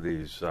bunch of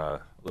these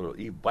little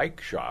e-bike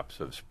shops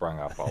have sprung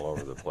up all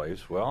over the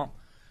place. Well,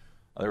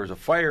 there was a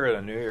fire at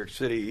a New York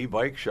City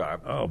e-bike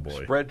shop. Oh,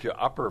 boy. Spread to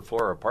upper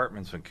floor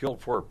apartments and killed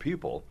 4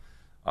 people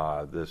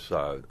a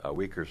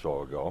week or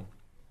so ago.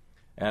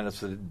 And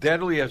it's the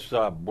deadliest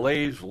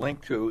blaze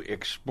linked to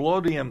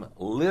explodium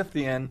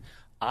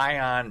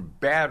lithium-ion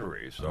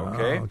batteries,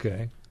 okay? Oh,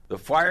 okay. The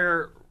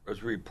fire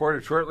was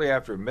reported shortly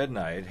after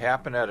midnight. It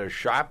happened at a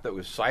shop that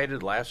was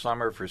cited last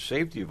summer for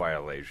safety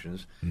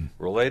violations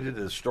related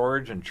to the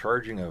storage and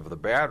charging of the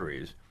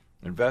batteries.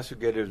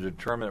 Investigators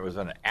determined it was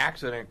an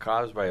accident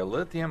caused by a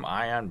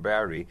lithium-ion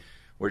battery,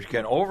 which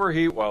can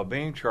overheat while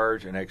being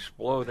charged and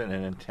explode in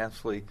an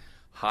intensely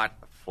hot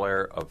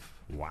flare of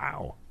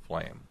Wow.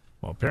 flame.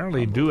 Well,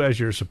 apparently do as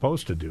you're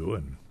supposed to do,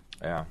 and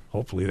Yeah.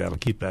 hopefully that'll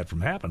keep that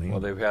from happening. Well,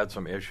 they've had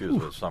some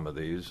issues with some of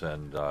these,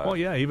 and Well,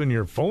 yeah, even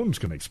your phones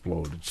can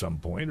explode at some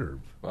point or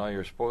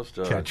you're supposed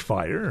to catch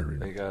fire.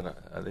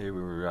 They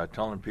were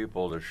telling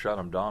people to shut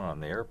them down on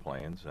the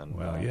airplanes, and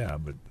Well, yeah,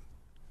 but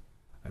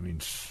I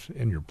mean,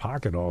 in your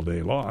pocket all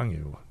day long,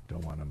 you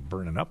don't want them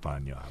burning up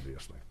on you,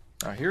 obviously.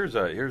 Now here's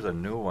a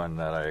new one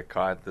that I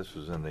caught. This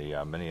was in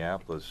the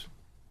Minneapolis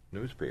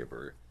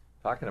newspaper,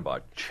 talking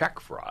about check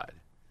fraud.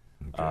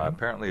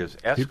 Apparently, it's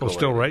escalated. People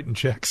still writing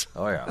checks.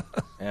 Oh yeah,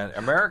 and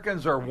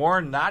Americans are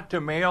warned not to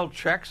mail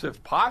checks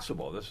if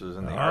possible. This is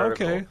in the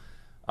article. Okay.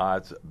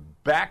 It's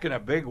back in a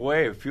big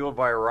wave, fueled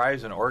by a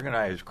rise in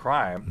organized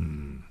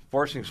crime,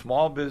 forcing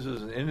small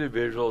businesses and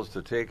individuals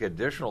to take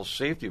additional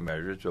safety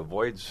measures to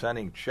avoid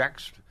sending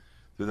checks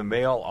through the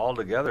mail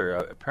altogether.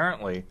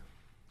 Apparently,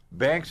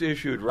 banks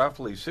issued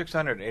roughly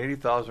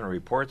 680,000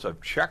 reports of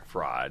check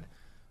fraud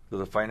to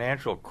the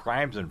Financial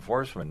Crimes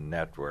Enforcement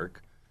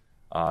Network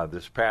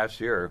this past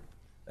year.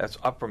 That's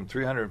up from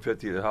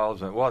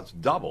 350,000. Well, it's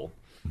double.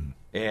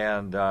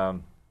 And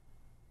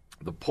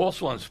the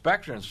Postal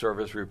Inspection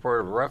Service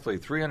reported roughly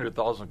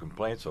 300,000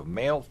 complaints of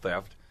mail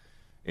theft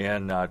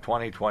in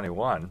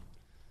 2021.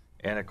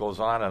 And it goes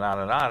on and on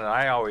and on. And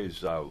I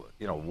always,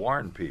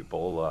 warn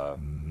people.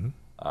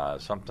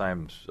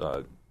 Sometimes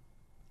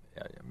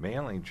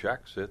mailing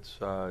checks, it's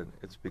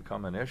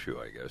become an issue,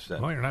 I guess.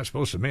 And Well, you're not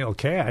supposed to mail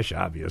cash,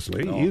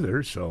 obviously,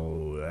 either.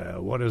 So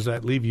what does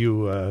that leave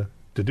you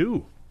to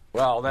do?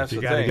 well, that's You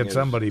the got to thing. get is-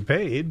 somebody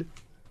paid.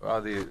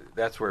 Well,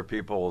 that's where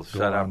people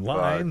set up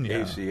online, yeah.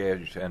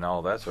 ACH and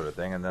all that sort of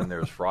thing, and then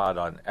there's fraud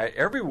on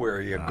everywhere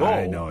you go.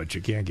 I know it.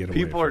 You can't get away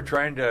People from are it.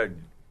 trying to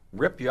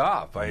rip you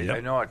off. Yep. I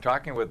know. I'm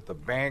talking with the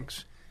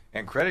banks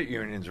and credit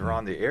unions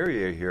around the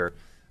area here.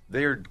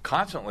 They're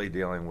constantly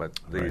dealing with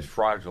these Right.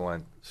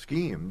 fraudulent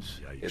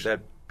schemes Yikes.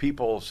 that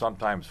people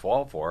sometimes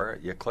fall for.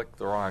 You click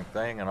the wrong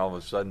thing, and all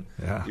of a sudden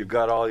Yeah. you've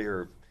got all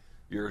your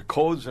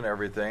codes and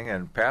everything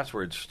and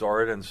passwords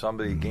stored, and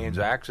somebody gains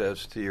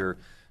access to your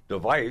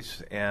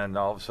device, and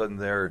all of a sudden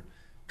they're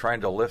trying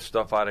to lift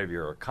stuff out of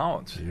your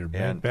accounts. Your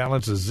bank And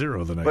balance is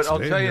zero the next But I'll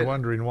day, tell and you're you-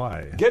 wondering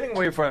why. getting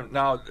away from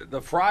now,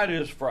 the fraud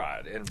is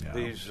fraud, and Yeah.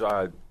 these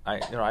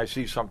I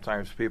see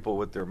sometimes people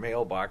with their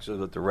mailboxes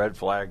with the red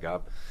flag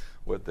up,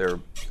 with their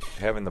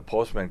having the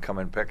postman come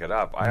and pick it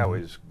up. I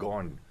always go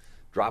and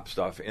drop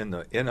stuff in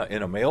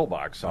a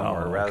mailbox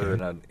somewhere Oh, rather okay.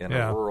 than in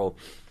Yeah. a rural.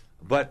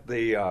 But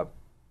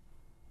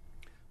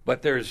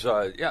but there's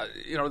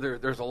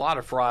there's a lot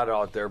of fraud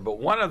out there. But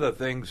one of the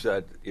things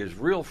that is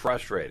real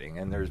frustrating,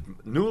 and there's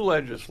new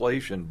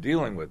legislation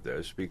dealing with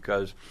this,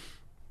 because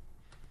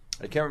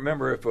I can't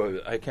remember if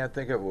I can't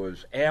think if it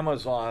was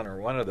Amazon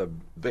or one of the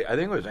I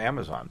think it was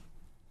Amazon.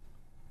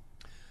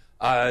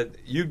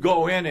 You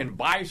go in and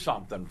buy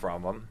something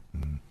from them,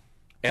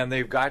 and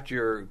they've got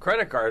your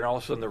credit card, and all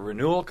of a sudden the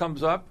renewal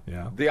comes up.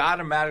 Yeah. They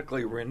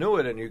automatically renew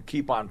it, and you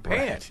keep on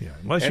paying. Right, yeah.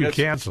 Unless And you it's-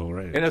 cancel,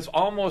 right. And it's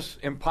almost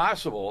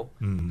impossible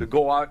to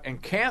go out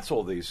and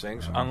cancel these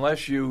things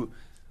unless you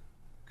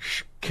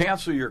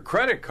cancel your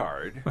credit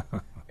card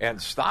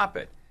and stop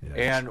it. Yes.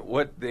 And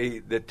what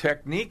the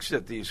techniques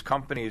that these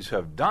companies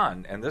have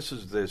done, and this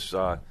is this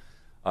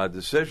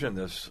decision,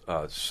 this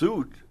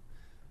suit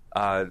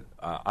on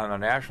a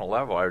national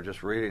level, I was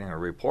just reading a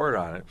report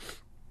on it,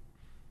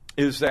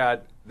 is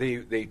that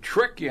they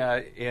trick you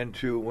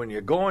into, when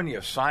you go and you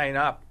sign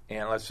up,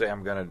 and let's say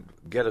I'm going to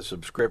get a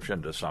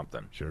subscription to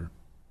something, Sure.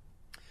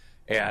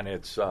 and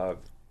it's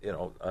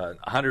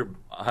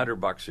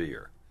 $100 a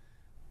year,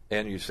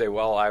 and you say,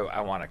 well, I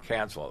want to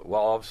cancel it.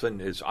 Well, all of a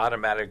sudden it's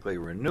automatically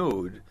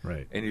renewed,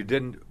 Right. and you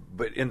didn't.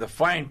 But in the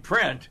fine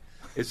print,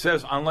 It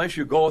says unless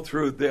you go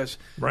through this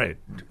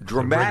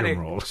dramatic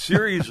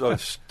series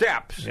of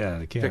steps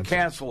to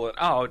cancel it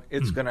out,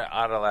 it's going to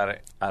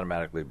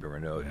automatically be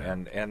renewed.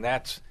 And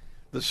that's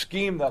the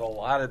scheme that a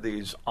lot of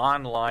these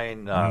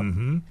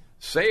online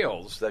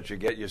sales that you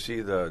get. You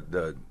see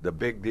the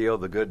big deal,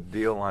 the good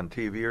deal on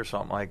TV or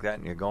something like that,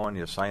 and you go and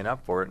you sign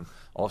up for it, and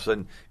all of a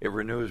sudden it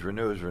renews,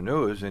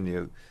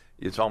 and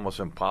it's almost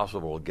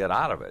impossible to get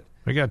out of it.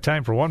 We got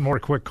time for one more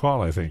quick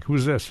call, I think.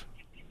 Who's this?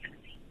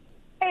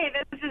 Hey,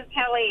 this is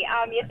Kelly.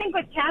 You think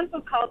with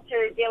cancel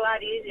culture it'd be a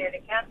lot easier to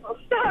cancel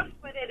stuff,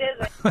 but it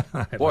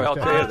isn't. Boy, I'll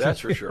tell you, that's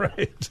for sure.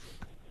 Right.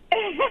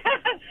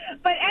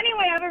 But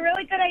anyway, I have a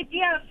really good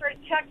idea for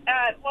Chuck.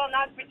 Well,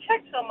 not for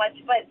Chuck so much,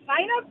 but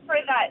sign up for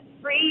that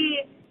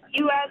free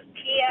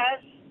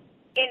USPS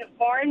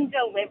informed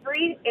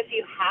delivery if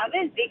you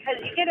haven't, because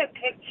you get a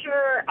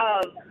picture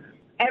of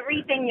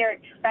everything you're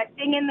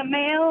expecting in the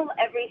mail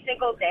every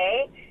single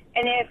day.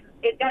 And if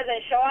it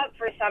doesn't show up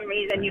for some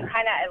reason, you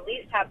kind of at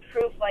least have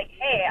proof like,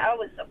 hey, I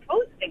was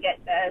supposed to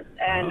get this,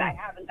 and I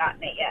haven't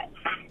gotten it yet.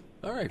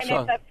 All right, and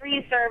it's a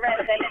free service,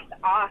 and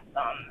it's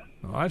awesome.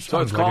 Oh, so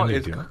it's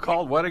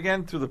called what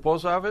again through the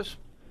post office?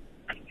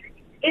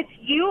 It's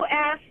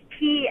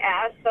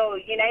USPS, so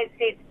United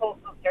States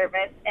Postal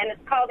Service, and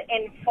it's called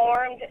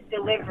Informed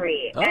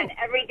Delivery. Oh. And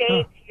every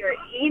day to your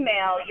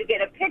email, you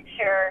get a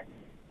picture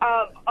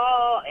of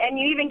all, and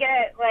you even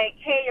get like,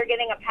 hey, you're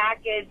getting a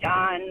package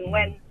on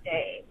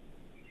Wednesday.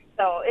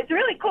 So it's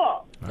really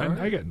cool.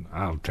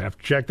 I'll have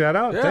to check that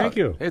out. Yeah. Thank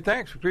you. Hey,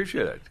 thanks.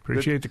 Appreciate it.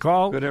 Appreciate the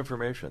call. Good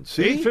information.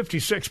 See?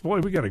 8:56. Boy,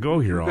 we got to go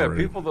here We've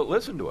already. got people that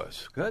listen to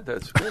us. Good.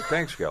 That's good.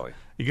 Thanks, Kelly.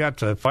 You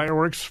got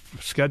fireworks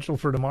scheduled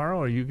for tomorrow,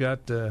 or you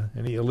got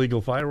any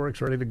illegal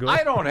fireworks ready to go?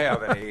 I don't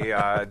have any.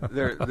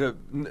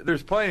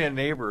 There's plenty of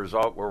neighbors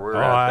out where we're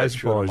at. I that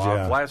suppose, shoot 'em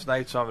yeah. off. Last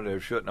night, somebody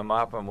was shooting them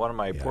up, and one of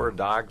my poor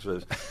dogs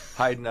was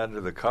hiding under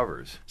the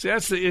covers. See,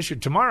 that's the issue.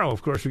 Tomorrow,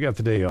 of course, we got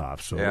the day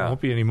off, so there won't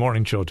be any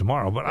morning show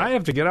tomorrow. But I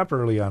have to get up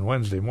early on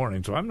Wednesday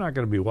morning, so I'm not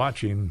going to be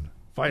watching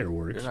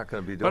fireworks. You're not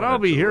going to be doing But I'll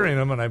be too hearing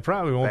them, and I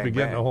probably won't be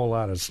getting bang. a whole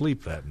lot of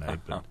sleep that night.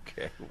 But,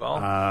 Okay. Well,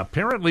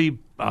 apparently,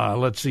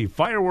 let's see,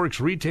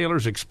 fireworks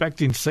retailers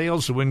expecting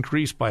sales to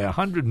increase by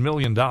 $100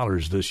 million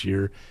this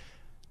year,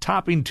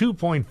 topping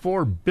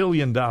 $2.4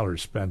 billion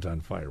spent on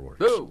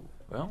fireworks. ooh,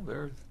 well,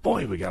 there's.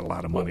 Boy, we got a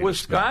lot of money.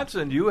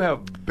 Wisconsin, you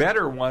have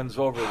better ones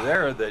over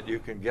there that you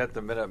can get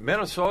them in.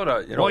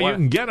 Minnesota, you know Well, what? you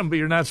can get them, but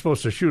you're not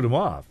supposed to shoot them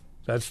off.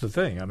 That's the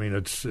thing. I mean,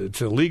 it's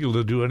illegal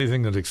to do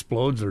anything that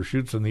explodes or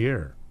shoots in the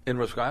air. In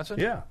Wisconsin?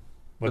 Yeah.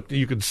 But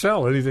you can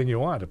sell anything you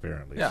want,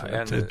 apparently. Yeah, so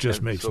and it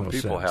just makes so no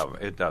people sense.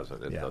 have it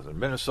doesn't. It doesn't.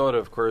 Minnesota,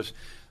 of course,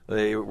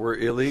 they were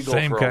illegal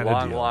Same for kind a of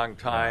long, deal. long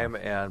time.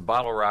 And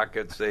bottle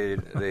rockets, they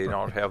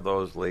don't have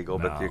those legal,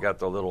 but you got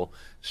the little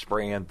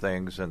spraying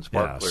things and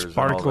sparklers.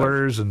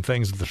 Sparklers and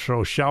things that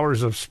throw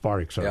showers of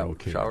sparks are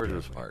okay. Showers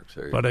of sparks.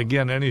 There you But go.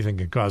 again, anything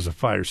can cause a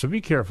fire, so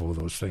be careful with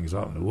those things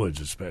out in the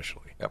woods,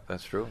 especially. Yep,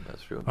 that's true.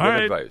 That's true. All Good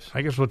right, advice.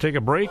 I guess we'll take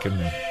a break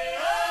and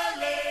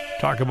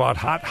talk about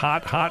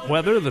hot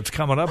weather that's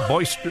coming up.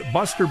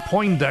 Buster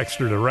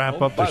Poindexter to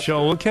wrap up the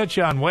show. We'll catch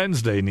you on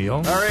Wednesday, Neil.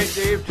 All right,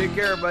 Dave. Take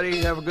care,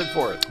 buddy. Have a good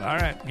 4th. All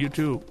right, you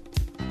too.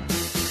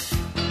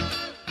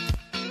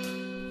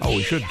 Oh,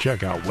 we should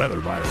check out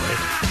weather, by the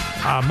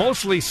way.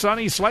 Mostly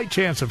sunny, slight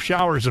chance of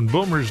showers and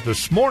boomers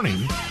this morning.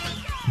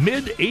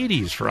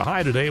 Mid-80s for a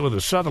high today with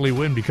a southerly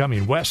wind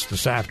becoming west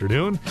this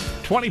afternoon.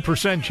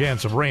 20%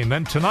 chance of rain.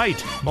 Then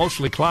tonight,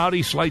 mostly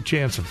cloudy, slight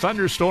chance of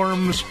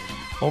thunderstorms.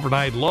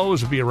 Overnight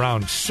lows will be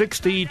around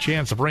 60.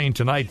 Chance of rain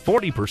tonight,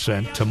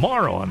 40%.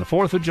 Tomorrow on the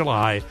 4th of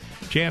July,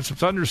 chance of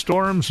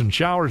thunderstorms and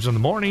showers in the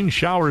morning.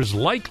 Showers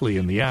likely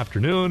in the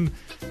afternoon.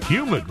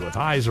 Humid with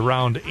highs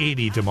around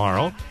 80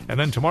 tomorrow. And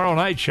then tomorrow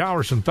night,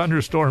 showers and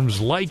thunderstorms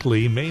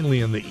likely,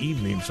 mainly in the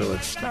evening. So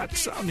it's not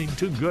sounding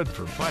too good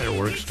for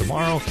fireworks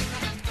tomorrow.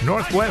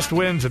 Northwest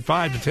winds at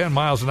 5 to 10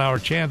 miles an hour.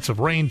 Chance of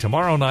rain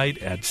tomorrow night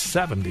at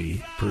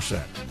 70%.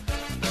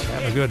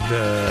 Have a good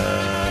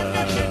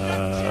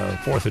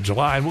 4th of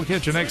July, and we'll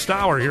catch you next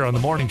hour here on the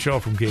Morning Show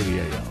from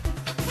KDAL.